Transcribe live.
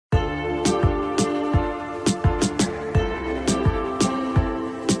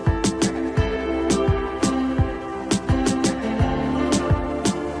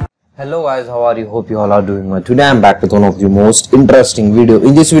Hello guys, how are you? Hope you all are doing well. Today I am back with one of the most interesting video.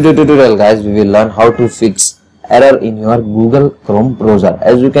 In this video tutorial guys, we will learn how to fix error in your Google Chrome browser.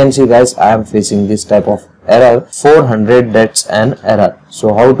 As you can see guys, I am facing this type of error 400. That's an error.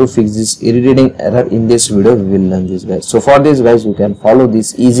 So how to fix this irritating error in this video, we will learn this guys. So for this guys, you can follow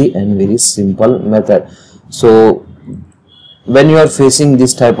this easy and very simple method. So when you are facing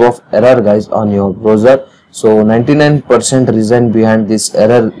this type of error guys on your browser, so 99% reason behind this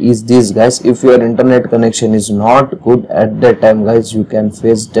error is this guys. If your internet connection is not good at that time guys, you can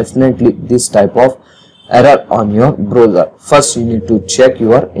face definitely this type of error on your browser. First you need to check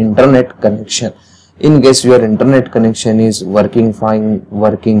your internet connection. In case your internet connection is working fine,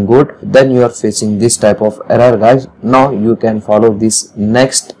 working good, then you are facing this type of error guys. Now you can follow this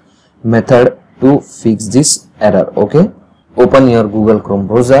next method to fix this error. Okay, open your Google Chrome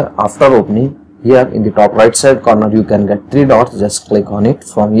browser. After opening, here in the top right side corner you can get three dots. Just click on it.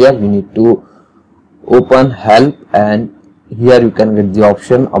 From here you need to open help, and here you can get the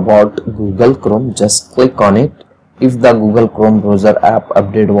option about Google Chrome. Just click on it. If the Google Chrome browser app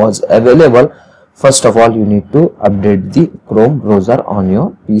update was available, first of all you need to update the Chrome browser on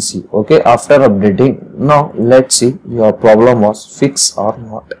your PC. Okay, after updating, now let's see your problem was fixed or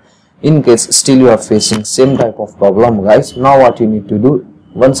not. In case still you are facing same type of problem guys, now what you need to do,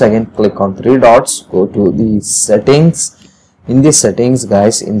 once again click on three dots, go to the settings. In the settings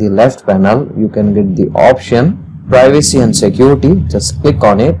guys, in the left panel you can get the option privacy and security. Just click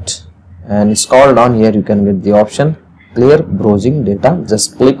on it and scroll down. Here you can get the option clear browsing data.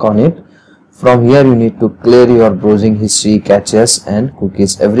 Just click on it. From here you need to clear your browsing history, caches and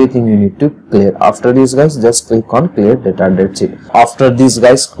cookies. Everything you need to clear. After this guys, just click on clear data. That's it. After this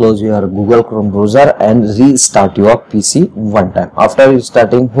guys, close your Google Chrome browser and restart your PC one time. After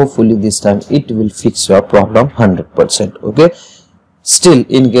restarting, hopefully this time it will fix your problem 100%. Okay, still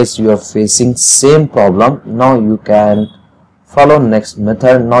in case you are facing same problem, now you can follow next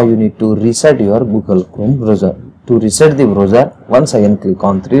method. Now you need to reset your Google Chrome browser. To reset the browser, once again click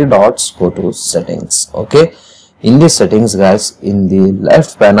on three dots, go to settings. Okay, in the settings guys, in the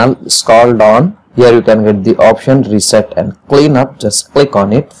left panel scroll down. Here you can get the option reset and clean up. Just click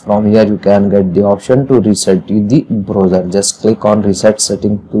on it. From here you can get the option to reset the browser. Just click on reset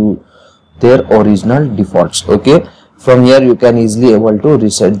setting to their original defaults. Okay, from here you can easily able to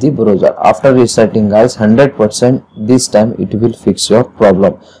reset the browser. After resetting guys, 100% this time it will fix your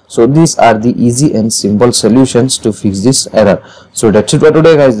problem. So these are the easy and simple solutions to fix this error. So that's it for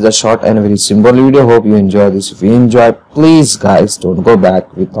today guys, the short and very simple video. Hope you enjoy this. If you enjoy, please guys don't go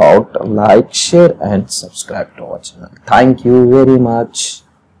back without like, share and subscribe to our channel. Thank you very much.